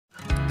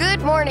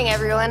Good morning,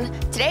 everyone.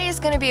 Today is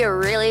going to be a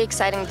really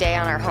exciting day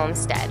on our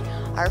homestead.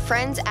 Our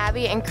friends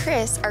Abby and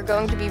Chris are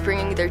going to be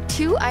bringing their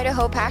 2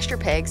 Idaho pasture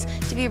pigs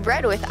to be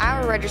bred with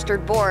our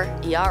registered boar,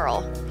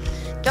 Jarl.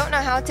 Don't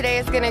know how today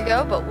is going to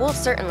go, but we'll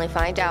certainly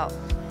find out.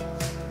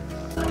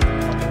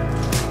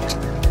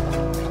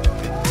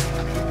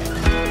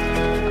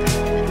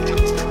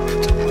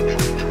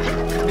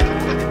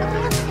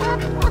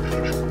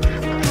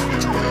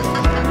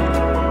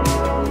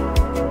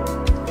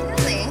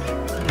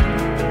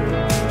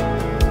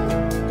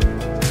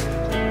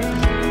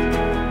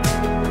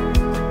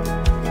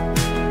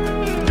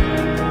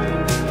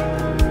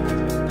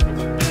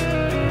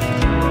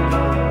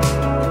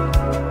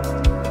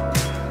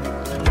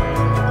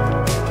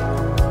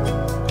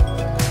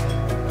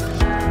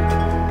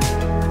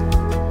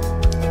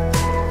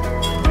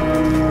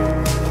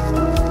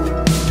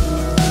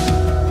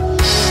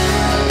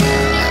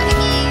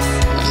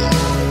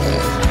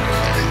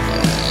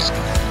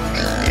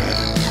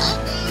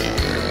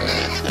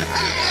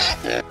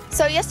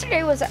 So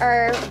yesterday was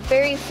our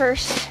very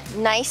first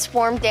nice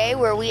warm day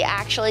where we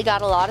actually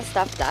got a lot of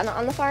stuff done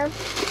on the farm.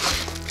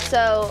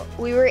 So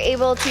we were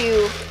able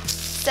to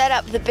set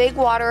up the big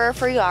waterer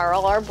for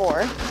Jarl, our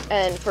boar,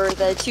 and for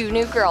the 2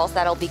 new girls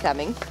that'll be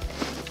coming.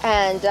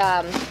 And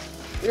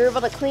we were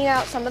able to clean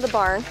out some of the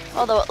barn,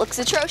 although it looks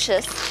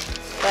atrocious,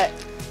 but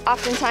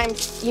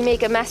oftentimes you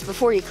make a mess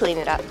before you clean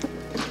it up.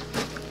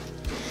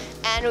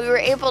 And we were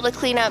able to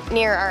clean up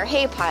near our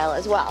hay pile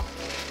as well.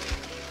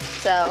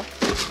 So,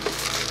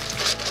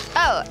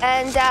 oh,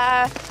 and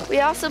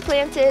we also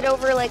planted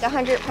over like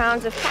 100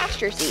 pounds of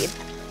pasture seed.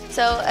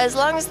 So as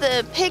long as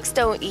the pigs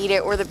don't eat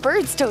it or the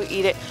birds don't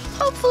eat it,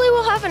 hopefully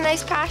we'll have a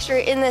nice pasture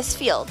in this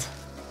field.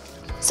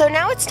 So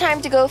now it's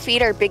time to go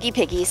feed our biggie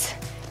piggies.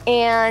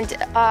 And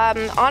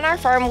on our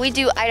farm we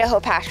do Idaho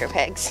pasture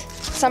pigs.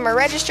 Some are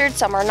registered,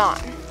 some are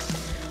not.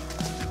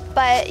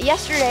 But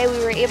yesterday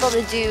we were able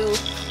to do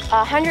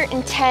a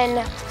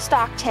 110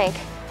 stock tank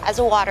as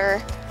a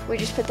water. We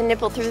just put the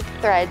nipple through the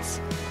threads,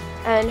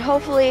 and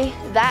hopefully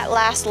that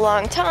lasts a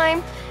long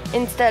time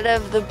instead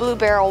of the blue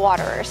barrel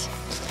waterers.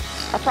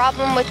 Our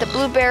problem with the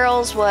blue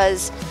barrels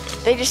was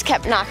they just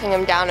kept knocking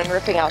them down and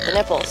ripping out the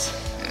nipples.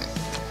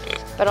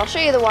 But I'll show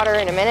you the water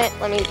in a minute.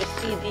 Let me just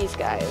feed these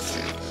guys.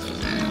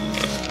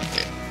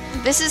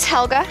 This is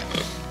Helga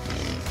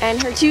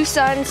and her 2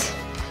 sons,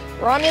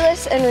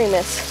 Romulus and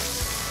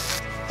Remus.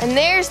 And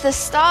there's the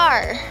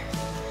star.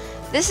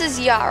 This is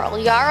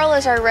Jarl. Jarl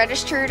is our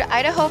registered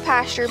Idaho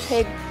pasture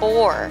pig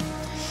boar.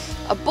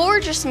 A boar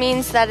just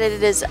means that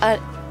it is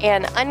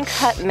an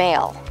uncut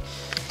male,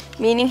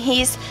 meaning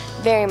he's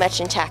very much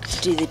intact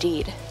to do the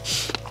deed.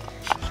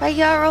 Right,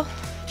 Jarl?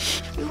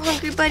 You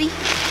hungry, buddy?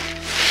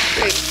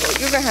 Great. Well,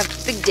 you're gonna have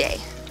a big day.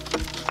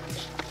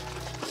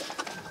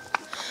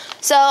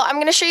 So I'm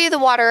gonna show you the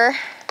waterer.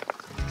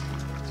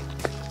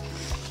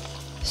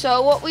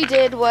 So what we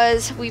did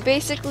was we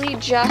basically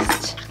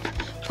just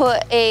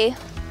put a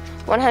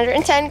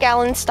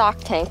 110-gallon stock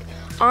tank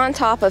on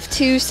top of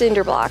 2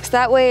 cinder blocks.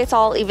 That way it's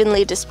all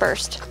evenly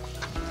dispersed.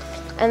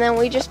 And then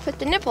we just put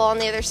the nipple on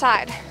the other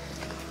side.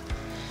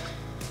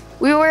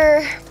 We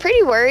were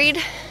pretty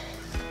worried.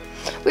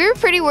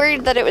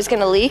 That it was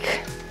gonna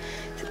leak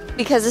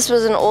because this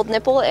was an old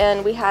nipple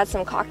and we had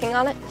some caulking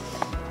on it.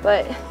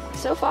 But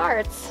so far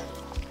it's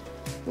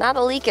not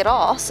a leak at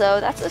all, so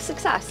that's a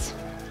success.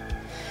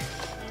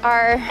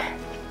 Our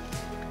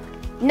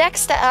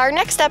next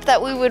step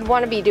that we would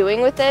want to be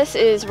doing with this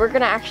is we're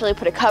gonna actually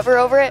put a cover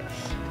over it,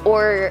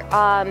 or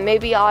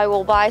maybe I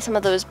will buy some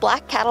of those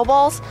black cattle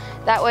balls.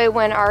 That way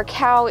when our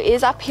cow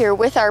is up here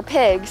with our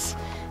pigs,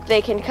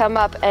 they can come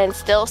up and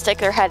still stick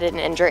their head in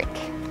and drink.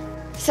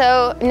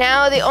 So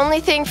now the only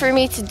thing for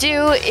me to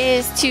do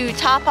is to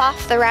top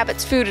off the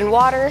rabbits' food and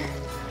water,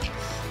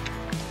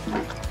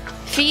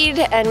 feed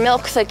and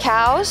milk the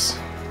cows.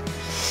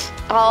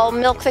 I'll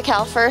milk the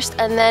cow first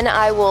and then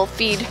I will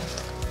feed.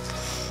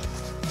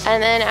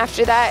 And then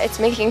after that, it's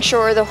making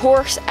sure the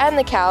horse and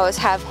the cows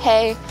have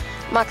hay,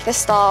 muck the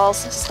stalls,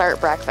 start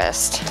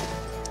breakfast.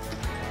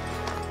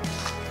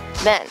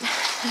 Then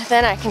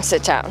I can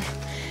sit down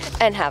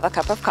and have a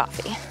cup of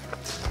coffee.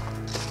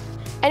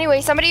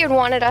 Anyway, somebody had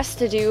wanted us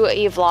to do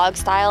a vlog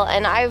style,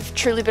 and I've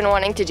truly been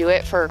wanting to do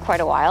it for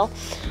quite a while.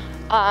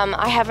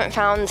 I haven't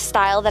found the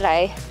style that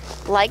I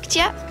liked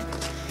yet,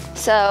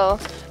 so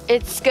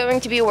it's going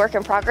to be a work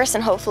in progress,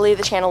 and hopefully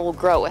the channel will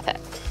grow with it.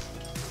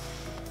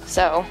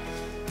 So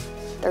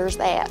there's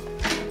that.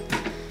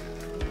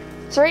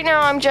 So right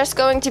now I'm just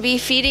going to be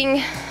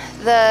feeding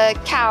the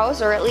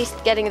cows, or at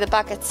least getting the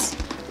buckets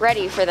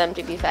ready for them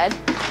to be fed.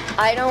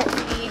 I don't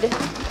feed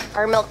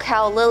our milk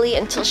cow Lily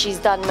until she's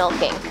done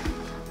milking.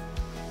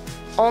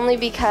 Only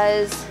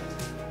because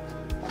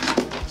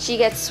she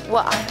gets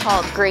what I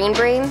call grain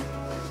brain,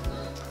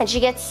 and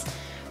she gets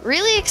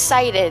really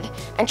excited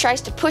and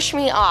tries to push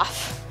me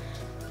off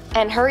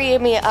and hurry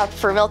me up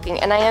for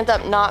milking, and I end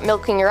up not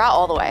milking her out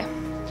all the way.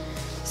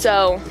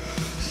 So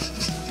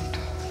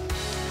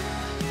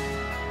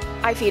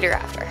I feed her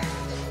after.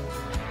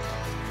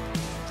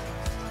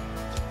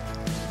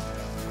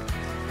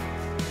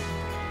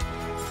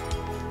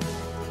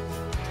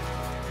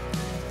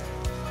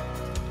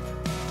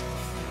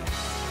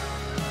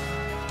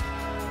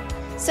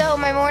 So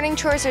my morning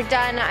chores are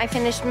done. I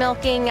finished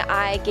milking.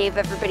 I gave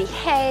everybody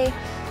hay.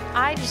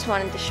 I just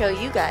wanted to show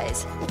you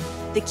guys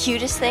the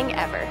cutest thing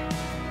ever.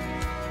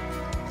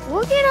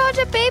 Look at all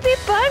the baby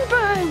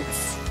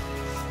bun-buns.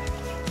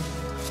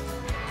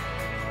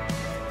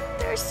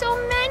 There's so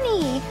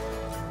many.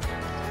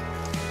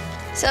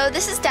 So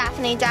this is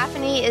Daphne.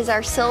 Daphne is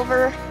our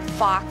silver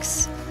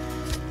fox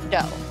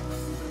doe.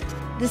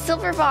 The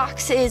silver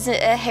fox is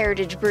a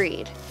heritage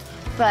breed,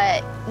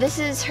 but this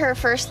is her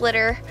first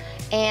litter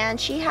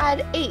and she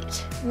had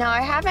 8. Now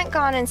I haven't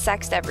gone and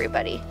sexed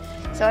everybody,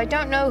 so I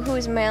don't know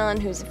who's male and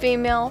who's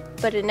female,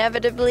 but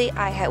inevitably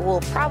I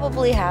will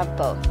probably have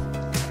both.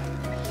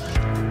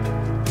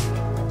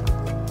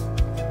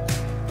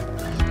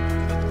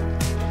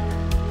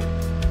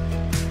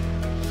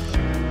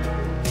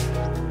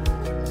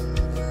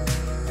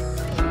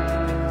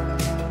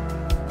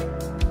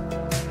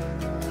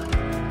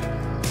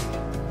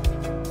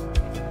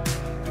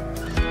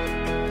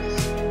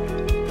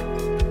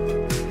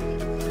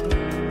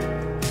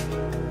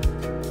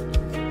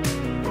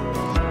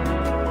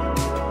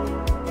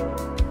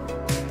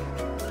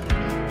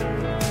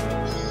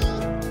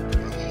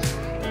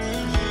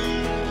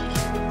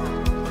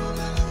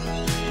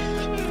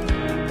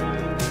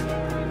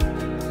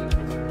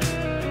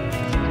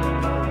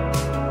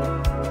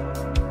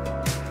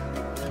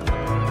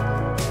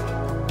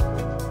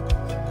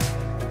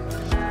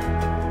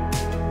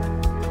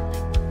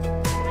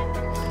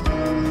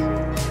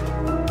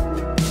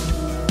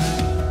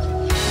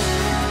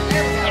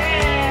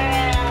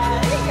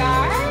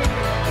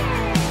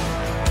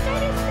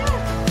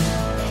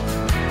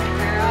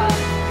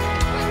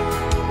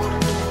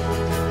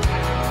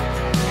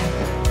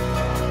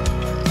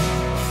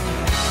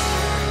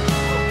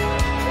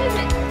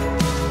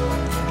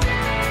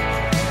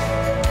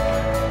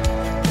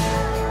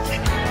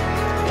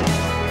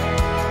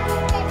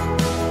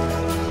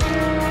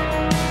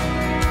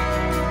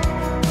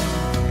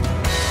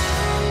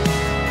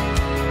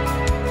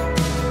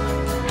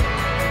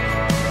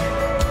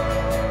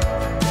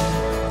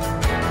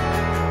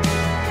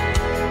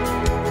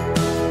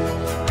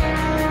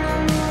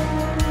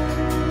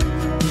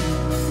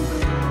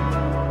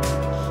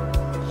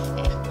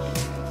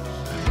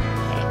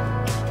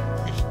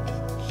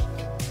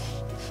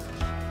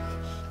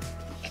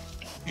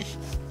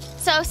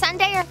 So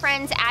Sunday, our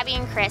friends Abby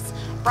and Chris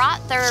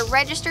brought their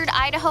registered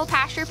Idaho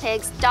pasture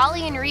pigs,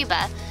 Dolly and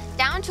Reba,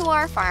 down to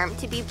our farm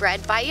to be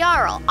bred by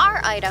Jarl,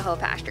 our Idaho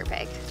pasture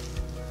pig.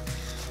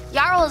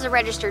 Jarl is a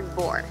registered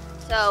boar,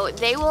 so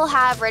they will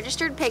have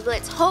registered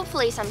piglets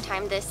hopefully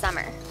sometime this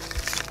summer.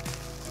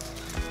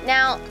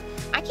 Now,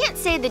 I can't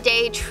say the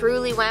day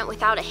truly went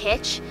without a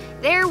hitch.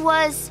 There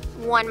was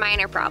one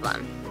minor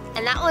problem,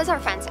 and that was our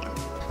fencing.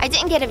 I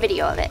didn't get a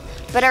video of it,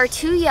 but our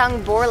 2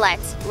 young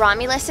boarlets,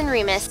 Romulus and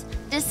Remus,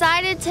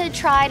 decided to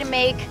try to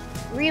make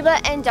Reba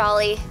and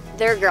Dolly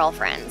their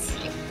girlfriends.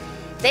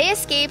 They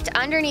escaped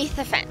underneath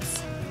the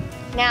fence.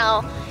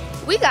 Now,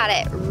 we got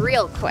it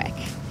real quick.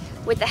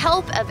 With the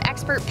help of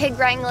expert pig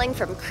wrangling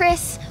from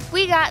Chris,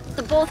 we got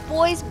the both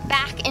boys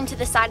back into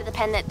the side of the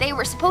pen that they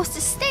were supposed to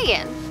stay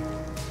in.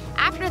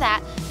 After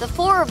that, the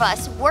 4 of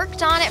us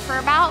worked on it for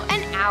about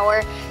an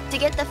hour to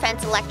get the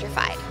fence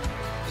electrified.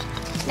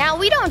 Now,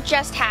 we don't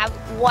just have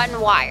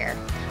one wire.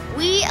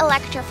 We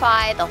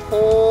electrify the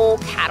whole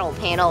cattle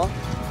panel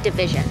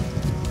division.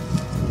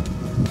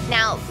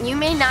 Now, you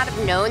may not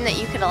have known that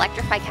you could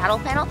electrify cattle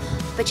panel,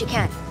 but you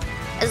can.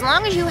 As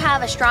long as you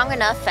have a strong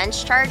enough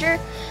fence charger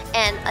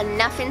and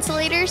enough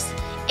insulators,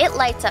 it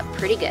lights up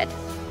pretty good.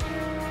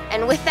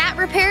 And with that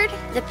repaired,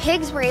 the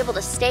pigs were able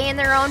to stay in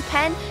their own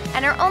pen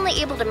and are only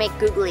able to make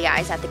googly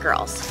eyes at the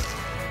girls.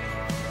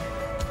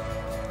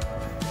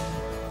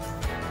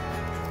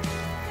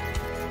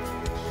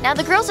 Now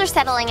the girls are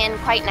settling in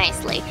quite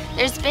nicely.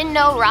 There's been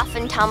no rough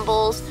and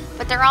tumbles,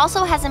 but there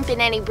also hasn't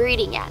been any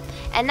breeding yet.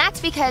 And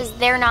that's because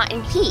they're not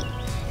in heat.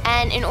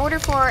 And in order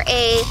for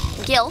a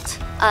gilt,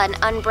 an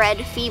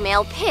unbred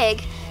female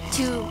pig,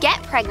 to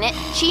get pregnant,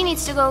 she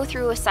needs to go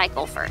through a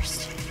cycle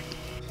first.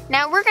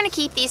 Now we're gonna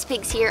keep these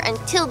pigs here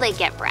until they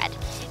get bred.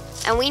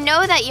 And we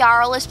know that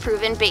Jarl is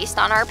proven based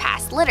on our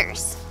past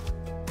litters.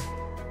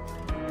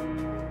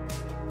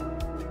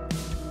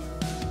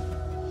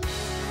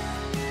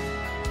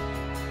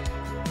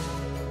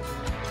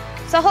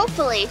 So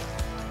hopefully,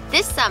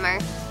 this summer,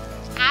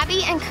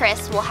 Abby and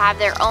Chris will have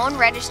their own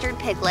registered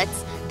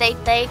piglets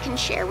that they can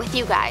share with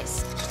you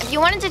guys. If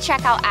you wanted to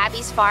check out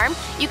Abby's farm,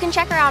 you can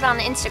check her out on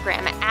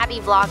Instagram at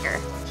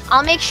AbbyVlogger.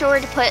 I'll make sure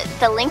to put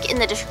the link in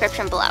the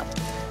description below.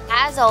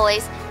 As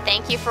always,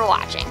 thank you for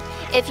watching.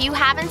 If you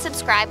haven't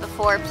subscribed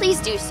before, please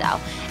do so.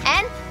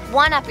 And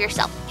one-up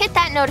yourself, hit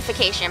that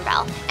notification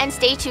bell, and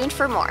stay tuned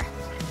for more.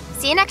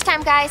 See you next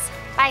time, guys.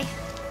 Bye.